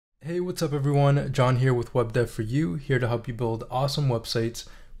Hey, what's up everyone? John here with WebDev for you, here to help you build awesome websites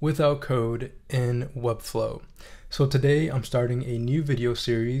without code in Webflow. So today I'm starting a new video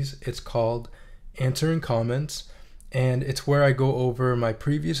series. It's called Answering Comments, and it's where I go over my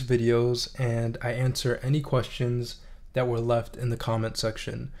previous videos and I answer any questions that were left in the comment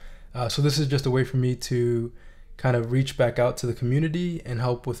section. So this is just a way for me to kind of reach back out to the community and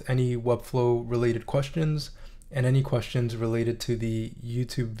help with any Webflow related questions and any questions related to the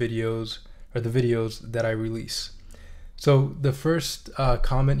YouTube videos or the videos that I release. So the first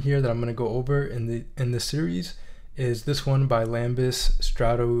comment here that I'm going to go over in this series is this one by Lambis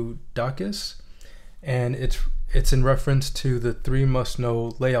Stratodakis, and it's in reference to the 3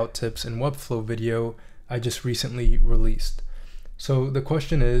 must-know layout tips in Webflow video I just recently released. So the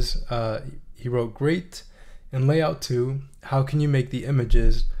question is, he wrote, "Great. In layout 2, how can you make the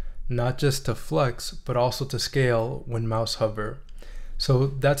images not just to flex, but also to scale when mouse hover?" So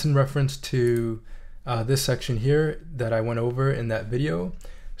that's in reference to this section here that I went over in that video.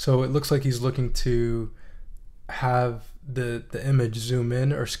 So it looks like he's looking to have the image zoom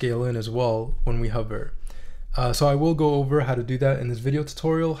in or scale in as well when we hover. So I will go over how to do that in this video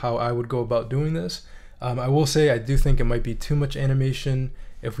tutorial, how I would go about doing this. I will say I do think it might be too much animation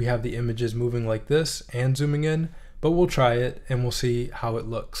if we have the images moving like this and zooming in, but we'll try it and we'll see how it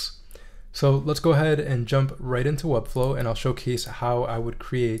looks. So let's go ahead and jump right into Webflow, and I'll showcase how I would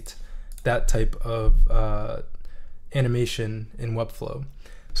create that type of animation in Webflow.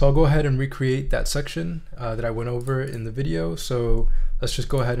 So I'll go ahead and recreate that section that I went over in the video. So let's just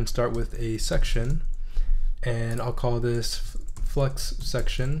go ahead and start with a section, and I'll call this flex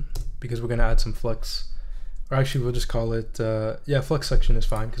section because we're going to add some flex, or actually we'll just call it, flex section is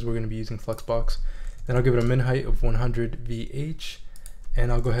fine because we're going to be using Flexbox. Then I'll give it a min height of 100 VH. And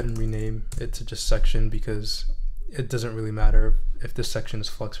I'll go ahead and rename it to just section because it doesn't really matter if this section is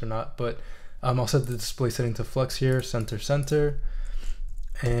flex or not. But I'll set the display setting to flex here, center,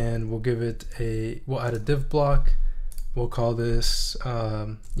 and we'll give it we'll add a div block. We'll call this,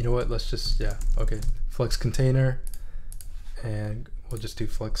 you know what, let's just, flex container, and we'll just do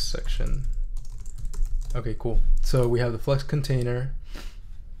flex section. Okay, cool. So we have the flex container,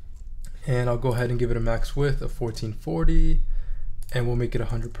 and I'll go ahead and give it a max width of 1440. And we'll make it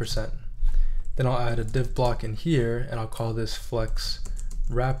 100%. Then I'll add a div block in here, and I'll call this flex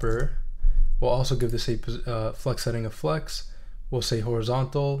wrapper. We'll also give this a flex setting of flex. We'll say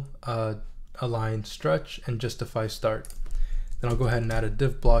horizontal, align stretch, and justify start. Then I'll go ahead and add a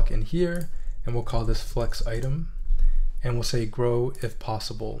div block in here, and we'll call this flex item. And we'll say grow if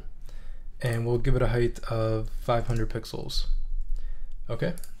possible. And we'll give it a height of 500 pixels.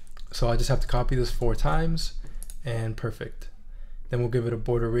 Okay, so I just have to copy this 4 times, and perfect. Then we'll give it a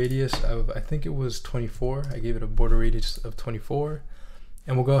border radius of, I think it was 24. I gave it a border radius of 24.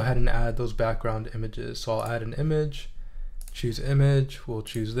 And we'll go ahead and add those background images. So I'll add an image, choose image, we'll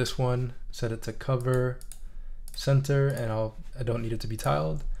choose this one, set it to cover, center, and I don't need it to be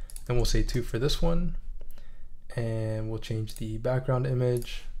tiled. Then we'll say 2 for this one. And we'll change the background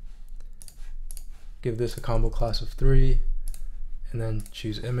image, give this a combo class of 3, and then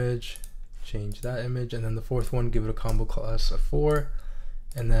choose image, change that image, and then the 4th one, give it a combo class of 4,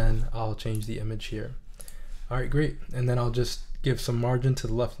 and then I'll change the image here. All right, great. And then I'll just give some margin to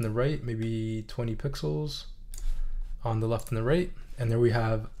the left and the right, maybe 20 pixels on the left and the right, and there we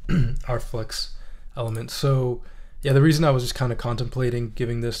have our flex element. So yeah, the reason I was just kind of contemplating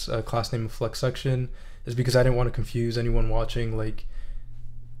giving this a class name of flex section is because I didn't want to confuse anyone watching, like,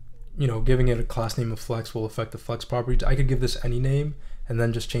 you know, giving it a class name of flex will affect the flex properties. I could give this any name and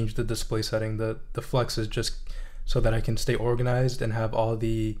then just change the display setting. The flex is just so that I can stay organized and have all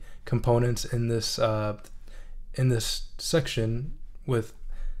the components in this section with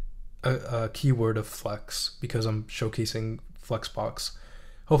a keyword of flex because I'm showcasing Flexbox.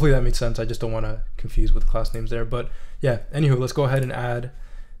 Hopefully that makes sense. I just don't want to confuse with the class names there. But yeah, anywho, let's go ahead and add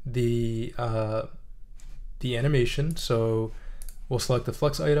the animation. So we'll select the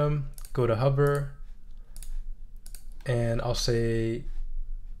flex item, go to hover, and I'll say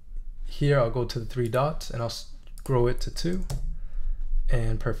here, I'll go to the 3 dots and I'll grow it to 2,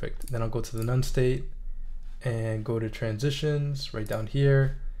 and perfect. Then I'll go to the none state and go to transitions right down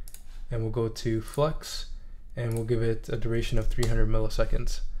here, and we'll go to flex, and we'll give it a duration of 300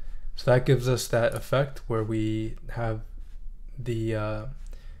 milliseconds. So that gives us that effect where we have the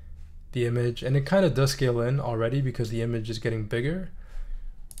image, and it kind of does scale in already because the image is getting bigger,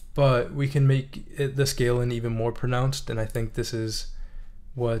 but we can make the scale in even more pronounced, and I think this is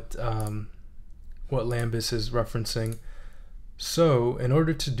what Lambis is referencing. So in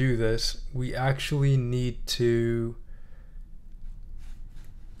order to do this, we actually need to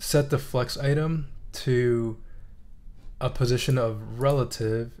set the flex item to a position of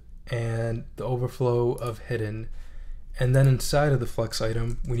relative and the overflow of hidden. And then inside of the flex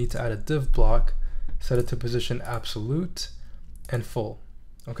item, we need to add a div block, set it to position absolute and full,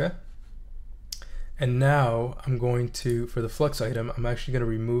 okay? And now I'm going to, for the flex item, I'm actually gonna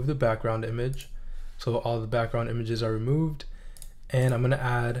remove the background image. So all the background images are removed, and I'm gonna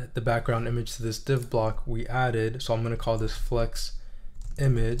add the background image to this div block we added. So I'm gonna call this flex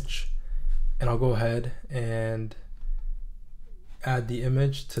image, and I'll go ahead and add the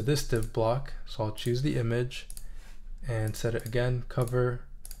image to this div block. So I'll choose the image and set it again, cover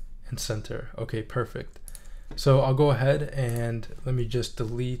and center. Okay, perfect. So I'll go ahead and let me just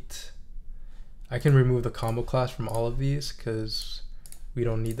delete. I can remove the combo class from all of these because we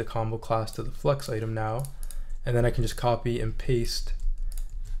don't need the combo class to the flex item now. And then I can just copy and paste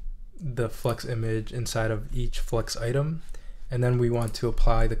the flex image inside of each flex item. And then we want to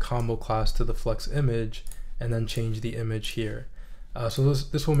apply the combo class to the flex image and then change the image here. So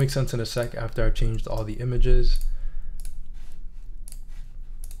this will make sense in a sec after I've changed all the images.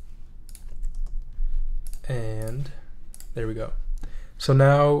 And there we go. So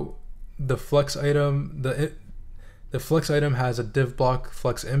now the flex item, the flex item has a div block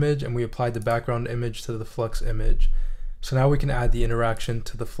flex image, and we applied the background image to the flex image. So now we can add the interaction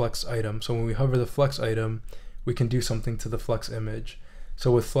to the flex item. So when we hover the flex item, we can do something to the flex image.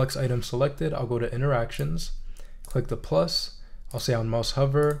 So with flex item selected, I'll go to interactions, click the plus, I'll say on mouse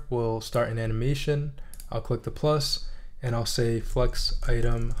hover, we'll start an animation. I'll click the plus and I'll say flex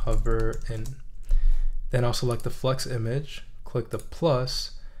item hover in. Then I'll select the flex image, click the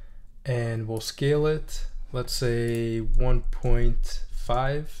plus, and we'll scale it, let's say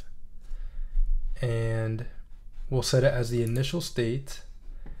 1.5, and we'll set it as the initial state,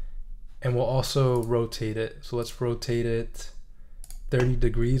 and we'll also rotate it. So let's rotate it 30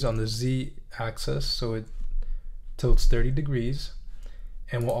 degrees on the Z axis, so it tilts 30 degrees,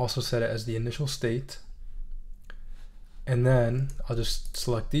 and we'll also set it as the initial state. And then I'll just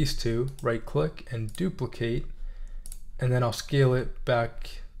select these two, right click and duplicate, and then I'll scale it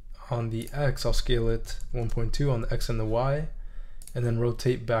back on the X. I'll scale it 1.2 on the X and the Y, and then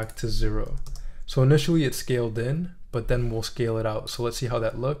rotate back to 0. So initially it's scaled in, but then we'll scale it out. So let's see how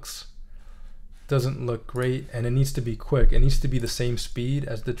that looks. Doesn't look great, and it needs to be quick. It needs to be the same speed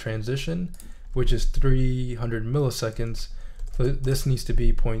as the transition, which is 300 milliseconds. So this needs to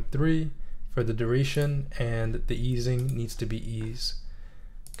be 0.3 for the duration, and the easing needs to be ease.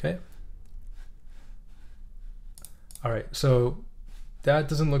 Okay. All right, so that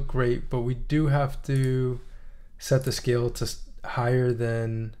doesn't look great, but we do have to set the scale to higher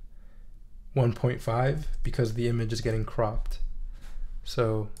than 1.5 because the image is getting cropped.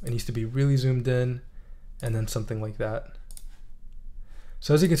 So it needs to be really zoomed in, and then something like that.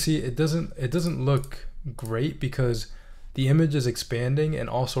 So as you can see, it doesn't look great because the image is expanding and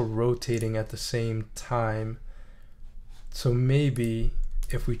also rotating at the same time. So maybe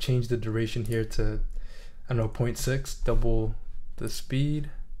if we change the duration here to, I don't know, 0.6, double the speed.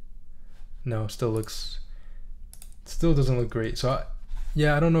 No, still doesn't look great. So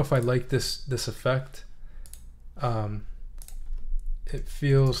yeah, I don't know if I like this effect. It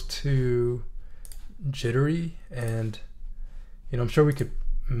feels too jittery, and I'm sure we could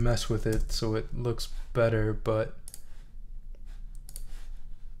mess with it so it looks better, but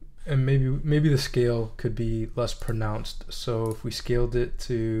and maybe the scale could be less pronounced. So if we scaled it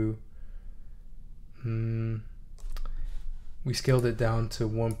to we scaled it down to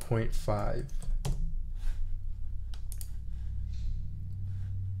 1.5.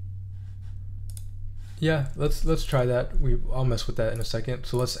 Yeah, let's try that. I'll mess with that in a second.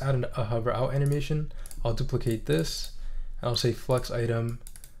 So let's add a hover out animation. I'll duplicate this, and I'll say flex item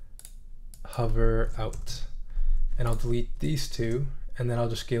hover out, and I'll delete these two, and then I'll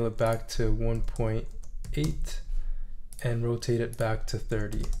just scale it back to 1.8 and rotate it back to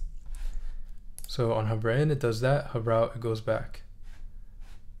 30. So on hover in, it does that. Hover out, it goes back.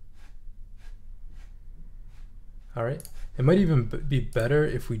 All right. It might even be better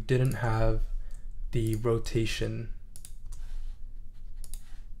if we didn't have the rotation.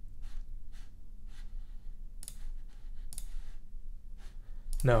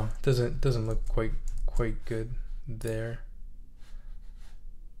 No, it doesn't look quite good there.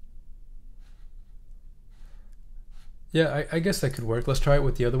 Yeah, I guess that could work. Let's try it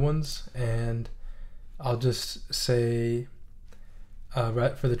with the other ones, and I'll just say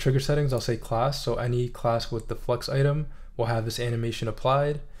for the trigger settings, I'll say class. So any class with the flex item will have this animation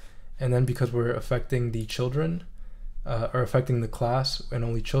applied. And then because we're affecting the children, or affecting the class and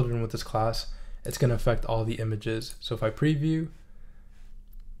only children with this class, it's going to affect all the images. So if I preview,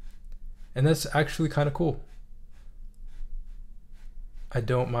 And that's actually kind of cool. I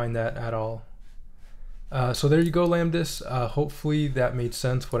don't mind that at all. So there you go, Lambdas. Hopefully that made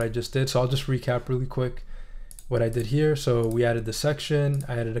sense what I just did. So I'll just recap really quick what I did here. So we added the section,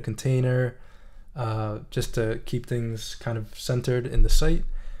 I added a container just to keep things kind of centered in the site.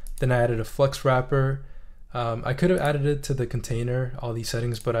 Then I added a flex wrapper. I could have added it to the container, all these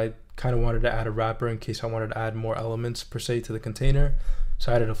settings, but I kind of wanted to add a wrapper in case I wanted to add more elements per se to the container.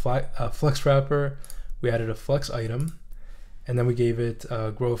 So I added a flex wrapper, we added a flex item, and then we gave it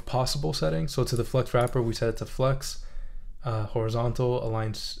a grow if possible setting. So to the flex wrapper, we set it to flex, horizontal,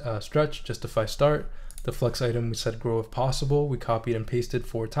 align stretch, justify start. The flex item, we said grow if possible. We copied and pasted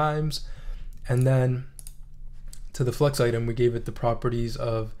 4 times. And then to the flex item, we gave it the properties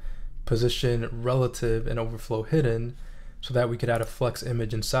of position, relative, and overflow hidden, so that we could add a flex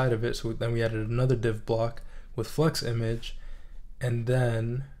image inside of it. So then we added another div block with flex image, and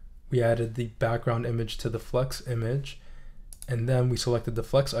then we added the background image to the flex image, and then we selected the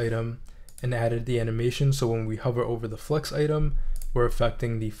flex item and added the animation. So when we hover over the flex item, we're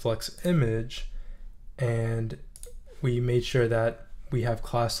affecting the flex image, and we made sure that we have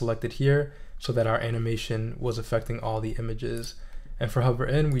class selected here so that our animation was affecting all the images. And for hover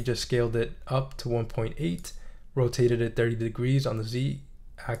in, we just scaled it up to 1.8, rotated it 30 degrees on the Z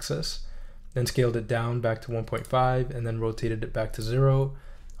axis, then scaled it down back to 1.5, and then rotated it back to 0.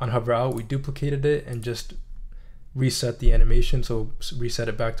 On hover out, we duplicated it and just reset the animation. So reset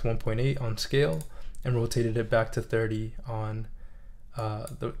it back to 1.8 on scale and rotated it back to 30 on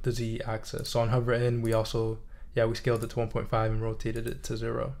the Z axis. So on hover in, we also, we scaled it to 1.5 and rotated it to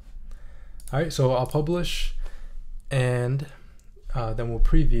 0. All right, so I'll publish, and then we'll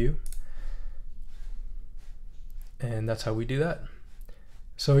preview, and that's how we do that.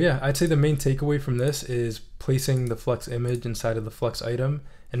 So yeah, I'd say the main takeaway from this is placing the flex image inside of the flex item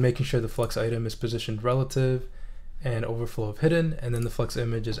and making sure the flex item is positioned relative and overflow of hidden, and then the flex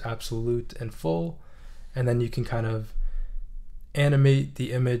image is absolute and full, and then you can kind of animate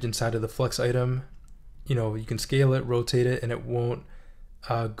the image inside of the flex item. You know, you can scale it, rotate it, and it won't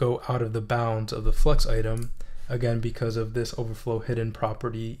go out of the bounds of the flex item, again because of this overflow hidden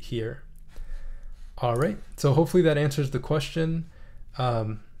property here. All right, so hopefully that answers the question.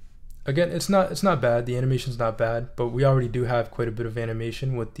 Again, it's not bad, the animation's not bad, but we already do have quite a bit of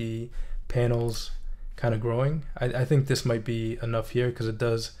animation with the panels kind of growing. I think this might be enough here because it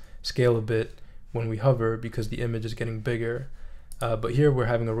does scale a bit when we hover because the image is getting bigger. But here we're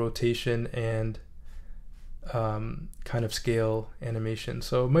having a rotation and kind of scale animation.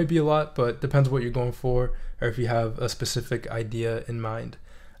 So it might be a lot, but depends what you're going for or if you have a specific idea in mind.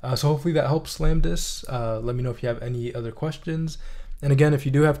 So hopefully that helps, Lambdas. Let me know if you have any other questions. And again, if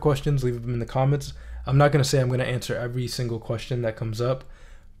you do have questions, leave them in the comments. I'm not going to say I'm going to answer every single question that comes up,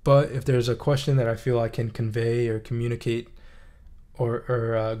 but if there's a question that I feel I can convey or communicate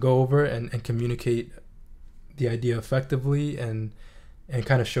or go over and communicate the idea effectively and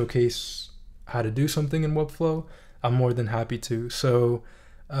kind of showcase how to do something in Webflow, I'm more than happy to. So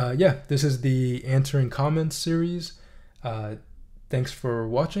yeah, this is the answering comments series. Thanks for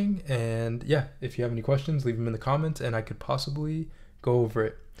watching, and yeah, if you have any questions, leave them in the comments and I could possibly go over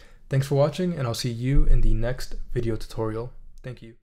it. Thanks for watching, and I'll see you in the next video tutorial. Thank you.